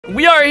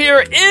we are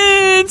here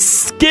in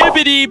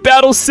Skibidi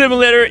Battle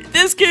Simulator.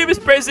 This game is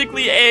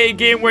basically a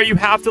game where you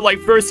have to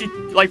verse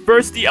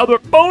the other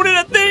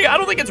opponent. I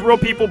don't think it's real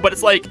people, but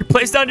it's like you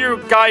place down your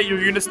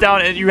units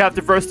down, and you have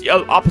to verse the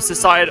opposite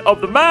side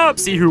of the map.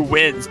 See who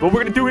wins. But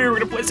we're gonna do here, we're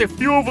gonna place a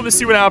few of them to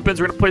see what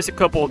happens. We're gonna place a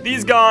couple of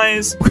these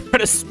guys. We're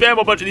gonna spam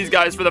a bunch of these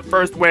guys for the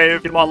first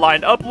wave. Get them all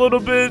lined up a little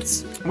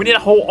bit. We need a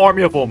whole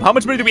army of them. How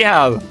much money do we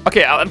have?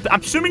 Okay, I'm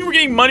assuming we're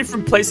getting money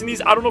from placing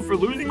these. I don't know if we're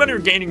losing money or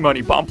gaining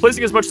money, but I'm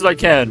placing as much as I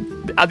can.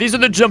 These are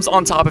the jumps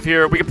on top of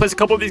here. We can place a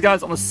couple of these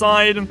guys on the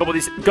side, a couple of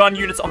these gun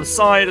units on the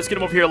side. Let's get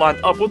them over here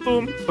lined up with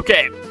them.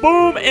 Okay,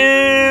 boom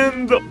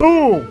and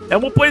boom.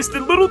 And we'll place the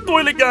little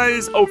toilet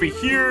guys over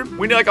here.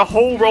 We need like a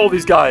whole row of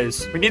these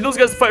guys. We need those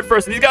guys to fight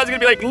first. And these guys are gonna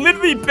be like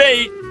literally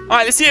bait. All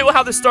right, let's see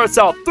how this starts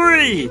out.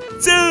 3,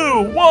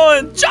 2,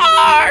 1,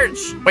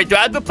 charge! Wait, do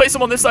I have to place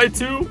them on this side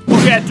too?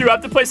 Okay, I do. I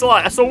have to place a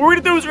lot. So what we're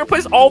gonna do is we're gonna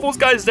place all those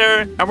guys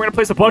there, and we're gonna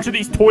place a bunch of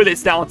these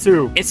toilets down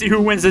too, and see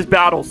who wins this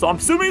battle. So I'm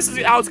assuming this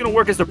is how it's gonna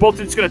work, is they're both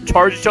just gonna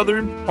charge each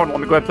other. Hold on, let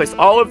me go ahead and place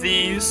all of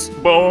these.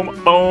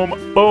 Boom,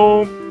 boom,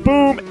 boom.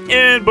 Boom,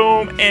 and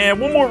boom, and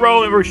one more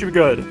row, and we should be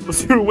good. Let's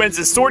see who wins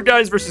this. Sword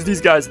guys versus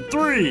these guys in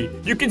 3.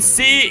 You can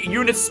see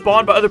units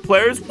spawned by other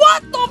players.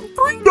 What the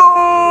freak?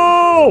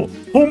 No!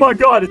 Oh my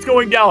god, it's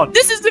going down.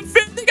 This is the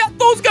fifth. They got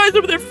those guys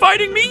over there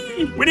fighting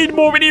me. We need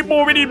more, we need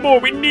more, we need more.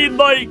 We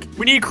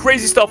need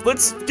crazy stuff.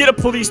 Let's get a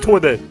police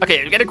toilet.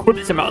 Okay, we gotta equip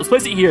this amount. Let's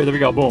place it here. There we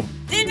go, boom.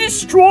 He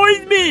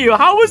destroyed me.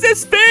 How is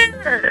this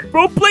fair?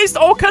 Bro placed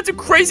all kinds of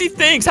crazy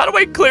things. How do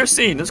I clear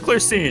scene? Let's clear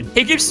scene.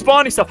 He keeps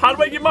spawning stuff. How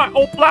do I get my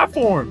own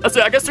platform? That's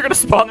it. I guess they're gonna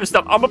spawn their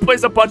stuff. I'm gonna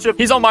place a bunch of...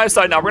 He's on my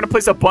side now. We're gonna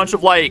place a bunch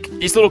of,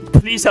 these little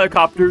police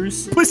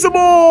helicopters. Place them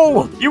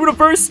all! You wanna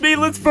verse me?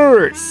 Let's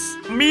verse.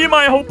 Me and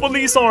my whole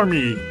police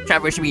army. Try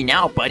verse me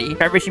now, buddy.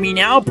 Try verse me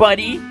now,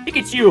 buddy. Look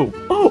at you.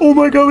 Oh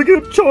my god, look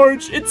at him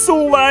charge. It's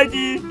so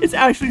laggy. It's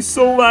actually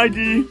so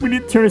laggy. We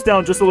need to turn this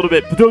down just a little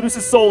bit. But no, this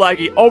is so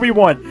laggy. All we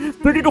want.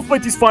 They're gonna go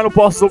fight these final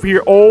bosses over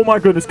here. Oh my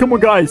goodness. Come on,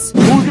 guys.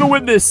 Who's gonna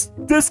win this?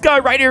 This guy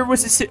right here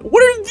was his...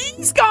 What are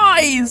these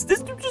guys?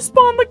 This dude just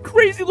spawned like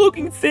crazy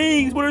looking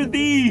things. What are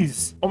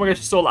these? Oh my gosh,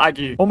 it's so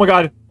laggy. Oh my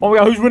god. Oh my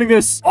god, who's winning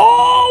this?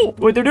 Oh!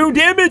 Wait, they're doing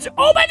damage.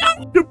 Oh my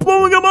god! They're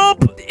blowing them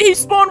up! He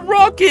spawned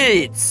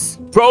rockets!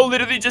 Bro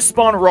literally just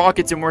spawned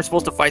rockets, and we're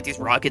supposed to fight these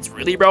rockets.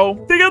 Really,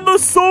 bro? They got the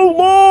so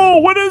low!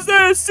 What is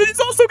this? It's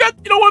also got...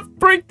 You know what?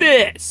 Break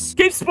this!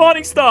 Keep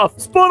spawning stuff!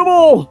 Spawn them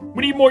all!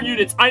 We need more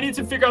units. I need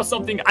to figure out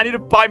something. I need to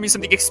buy me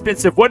something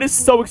expensive. What is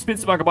so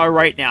expensive I can buy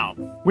right now?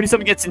 We need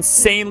something that's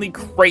insanely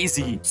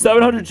crazy.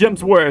 700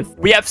 gems worth.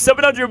 We have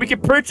 700. We can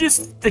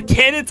purchase the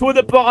cannon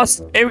toilet boss,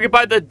 and we can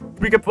buy the...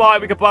 We could buy.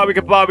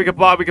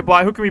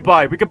 Who can we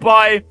buy? We could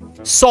buy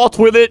saw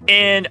toilet,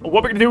 and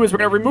what we're gonna do is we're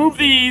gonna remove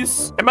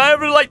these. Am I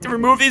ever like to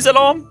remove these at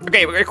all?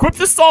 Okay, we're gonna equip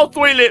the saw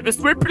toilet. Let's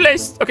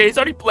replace. Okay, it's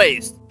already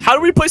placed. How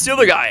do we place the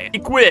other guy?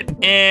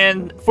 Equip,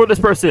 and for this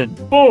person.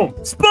 Boom.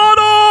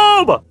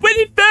 Spawn him! Wait,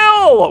 he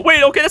fell!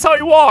 Wait, okay, that's how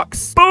he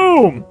walks.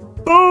 Boom.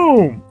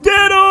 Boom!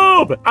 Get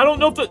him! I don't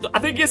know if I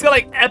think he's got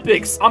like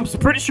epics. I'm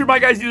pretty sure my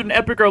guy's using an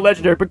epic or a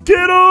legendary, but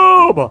get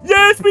him!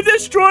 Yes, we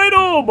destroyed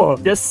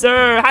him! Yes,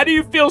 sir. How do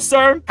you feel,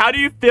 sir? How do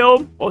you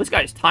feel? Oh, this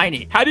guy's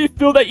tiny. How do you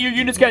feel that your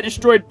units got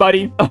destroyed,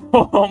 buddy?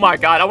 Oh my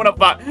god, I want to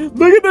fight.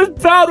 Look at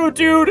this battle,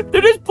 dude!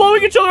 They're just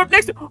blowing each other up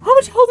next to... How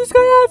much health does this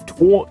guy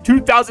have?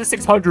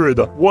 2,600.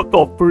 What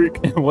the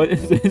freak? What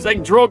is this? It's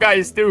like drill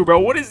guys too, bro.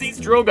 What is these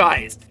drill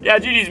guys? Yeah,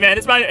 GG's, man.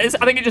 I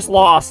think he just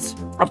lost.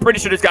 I'm pretty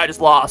sure this guy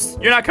just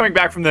lost. You're not coming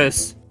back from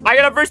this. I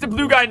gotta verse the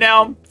blue guy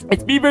now.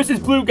 It's me versus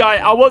blue guy.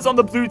 I was on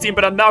the blue team,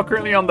 but I'm now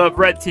currently on the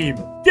red team.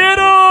 Get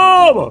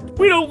him!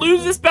 We don't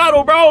lose this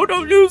battle, bro.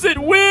 Don't lose it.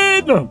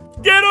 Win!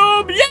 Get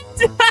him!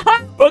 Yes!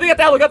 Oh, they got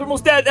the helicopter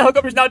almost dead. The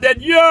helicopter's now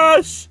dead.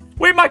 Yes!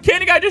 Wait, my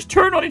cannon guy just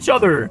turned on each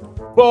other.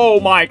 Oh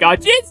my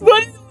god. Yes,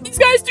 these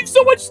guys do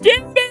so much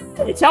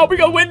damage. How are we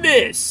gonna win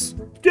this?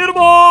 Get them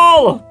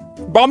all!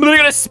 Bro, I'm literally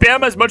gonna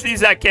spam as much of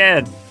these as I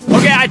can.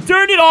 Okay, I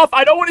turned it off.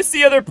 I don't want to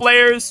see other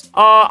players.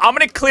 I'm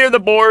gonna clear the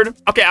board.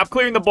 Okay, I'm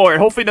clearing the board.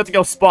 Hopefully nothing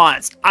else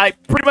spawns. I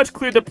pretty much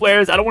cleared the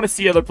players. I don't want to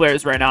see other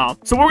players right now.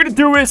 So what we're gonna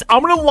do is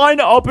I'm gonna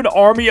line up an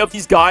army of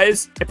these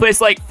guys and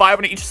place like 5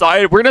 on each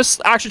side. We're gonna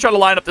actually try to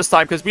line up this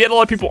time because we had a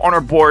lot of people on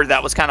our board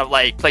that was kind of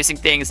like placing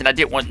things, and I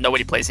didn't want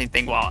nobody place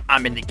anything while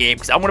I'm in the game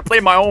because I want to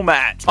play my own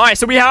match. All right,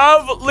 so we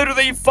have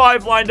literally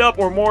 5 lined up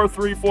or more.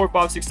 3, 4,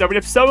 5, 6, 7. We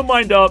have 7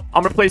 lined up.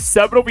 I'm gonna place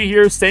 7 over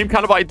here. Same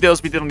kind of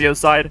ideas we did on the other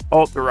side.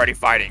 Oh, they're already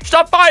fighting.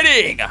 Stop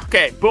fighting!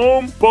 Okay,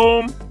 boom,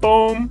 boom,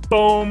 boom,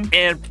 boom,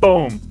 and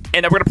boom.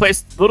 And then we're gonna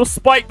place little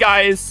spike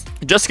guys.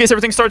 Just in case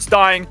everything starts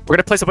dying, we're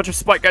gonna place a bunch of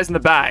spike guys in the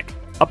back.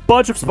 A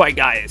bunch of spike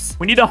guys.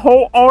 We need a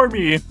whole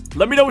army.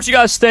 Let me know what you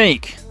guys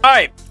think. All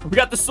right, we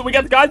got the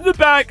guys in the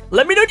back.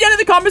 Let me know down in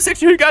the comment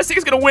section who you guys think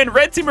is gonna win,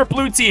 red team or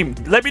blue team.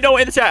 Let me know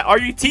in the chat. Are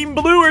you team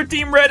blue or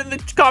team red in the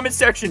comment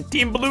section?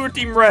 Team blue or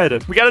team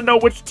red? We gotta know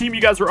which team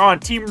you guys are on,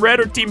 team red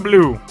or team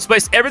blue. Let's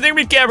place everything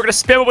we can. We're gonna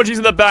spam a bunch of these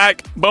in the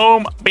back.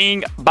 Boom,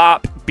 bing,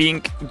 bop,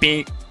 bing,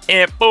 bing,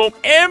 and boom,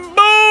 and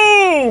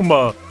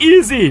boom.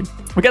 Easy.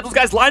 We got those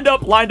guys lined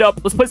up.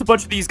 Let's place a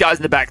bunch of these guys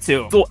in the back,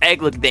 too. Little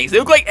egg-looking things. They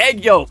look like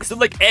egg yolks. They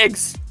look like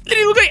eggs.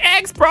 They look like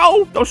eggs,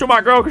 bro. Don't show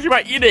my girl because she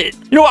might eat it.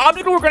 You know what? I'm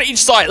just going to work on each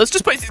side. Let's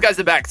just place these guys in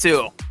the back,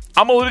 too.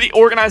 I'm going to literally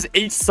organize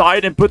each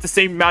side and put the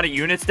same amount of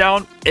units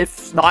down.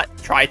 If not,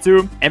 try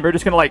to. And we're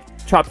just going to,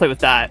 like, try to play with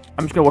that.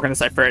 I'm just going to work on this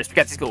side first. We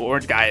got these little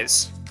orange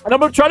guys. And I'm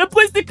going to try to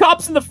place the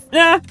cops in the...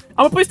 I'm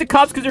going to place the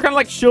cops because they're kind of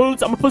like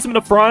shields. I'm going to place them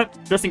in the front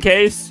just in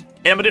case.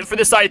 And I'm going to do it for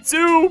this side,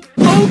 too.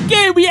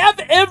 Okay, we have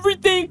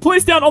everything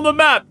placed down on the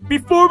map.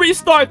 Before we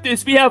start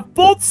this, we have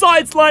both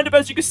sides lined up,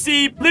 as you can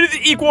see. Literally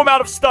the equal amount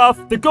of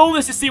stuff. The goal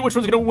is to see which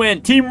one's going to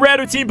win. Team Red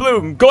or Team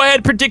Blue. Go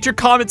ahead, predict your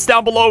comments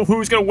down below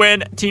who's going to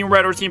win. Team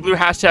Red or Team Blue.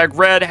 Hashtag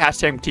Red,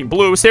 hashtag Team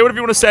Blue. Say whatever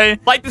you want to say.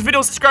 Like this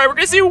video, subscribe. We're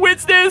going to see who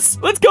wins this.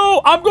 Let's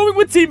go. I'm going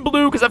with Team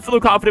Blue because I feel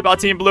confident about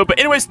Team Blue. But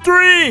anyways,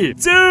 3,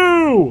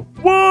 2,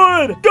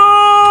 1, go!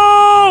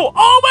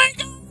 Oh my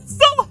God.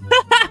 So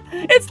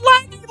it's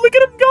lagging. Look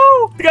at him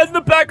go. The guys in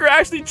the back are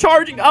actually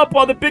charging up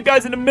while the big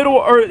guys in the middle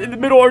are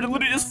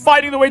literally just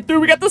fighting their way through.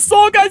 We got the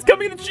Saw guys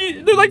coming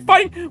in. They're like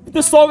fighting.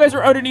 The Saw guys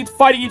are underneath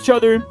fighting each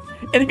other.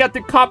 And you got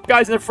the cop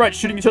guys in the front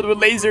shooting each other with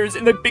lasers.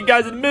 And the big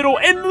guys in the middle.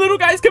 And the little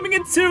guys coming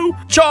in too.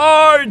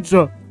 Charge.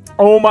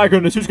 Oh my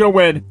goodness, who's gonna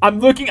win? I'm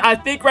looking, I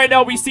think right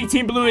now we see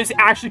Team Blue is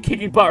actually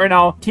kicking butt right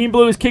now. Team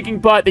Blue is kicking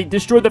butt. They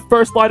destroyed the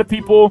first line of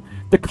people.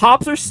 The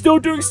cops are still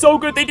doing so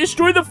good. They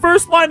destroyed the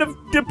first line of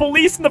the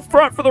police in the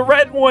front for the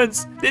red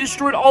ones. They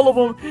destroyed all of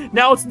them.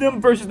 Now it's them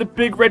versus the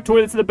big red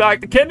toilets in the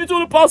back. The Cannon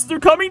toilet bosses are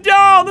coming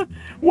down.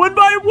 One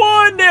by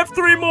one. They have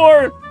 3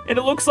 more. And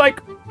it looks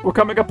like we're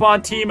coming up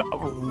on Team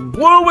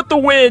Blue with the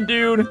win,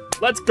 dude.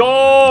 Let's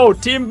go.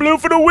 Team Blue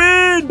for the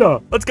win.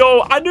 Let's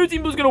go. I knew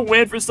Team Blue was going to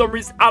win for some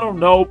reason. I don't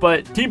know,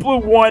 but Team Blue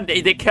won.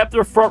 They kept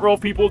their front row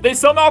of people. They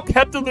somehow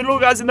kept the little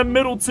guys in the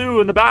middle, too,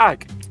 in the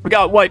back. We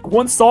got, like,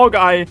 one Saw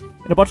guy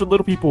and a bunch of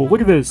little people.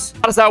 Look at this.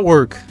 How does that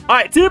work? All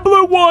right, Team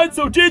Blue won,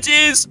 so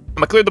GG's. I'm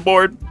gonna clear the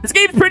board. This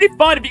game's pretty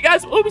fun. If you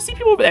guys, oh, we see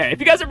people over there.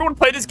 If you guys ever want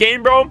to play this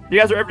game, bro, if you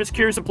guys are ever just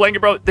curious of playing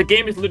it, bro, the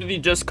game is literally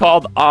just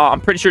called,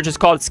 I'm pretty sure just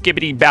called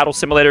Skibidi Battle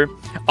Simulator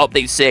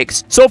Update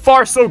 6. So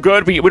far, so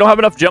good. We don't have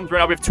enough gems right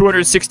now. We have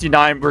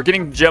 269. We're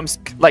getting gems,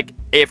 like,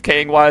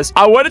 AFKing wise.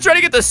 I want to try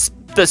to get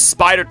the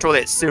spider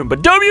toilet soon,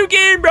 but W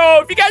game,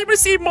 bro. If you guys want to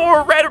see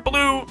more red or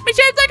blue, make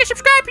sure to like and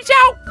subscribe. Peace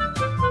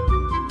out.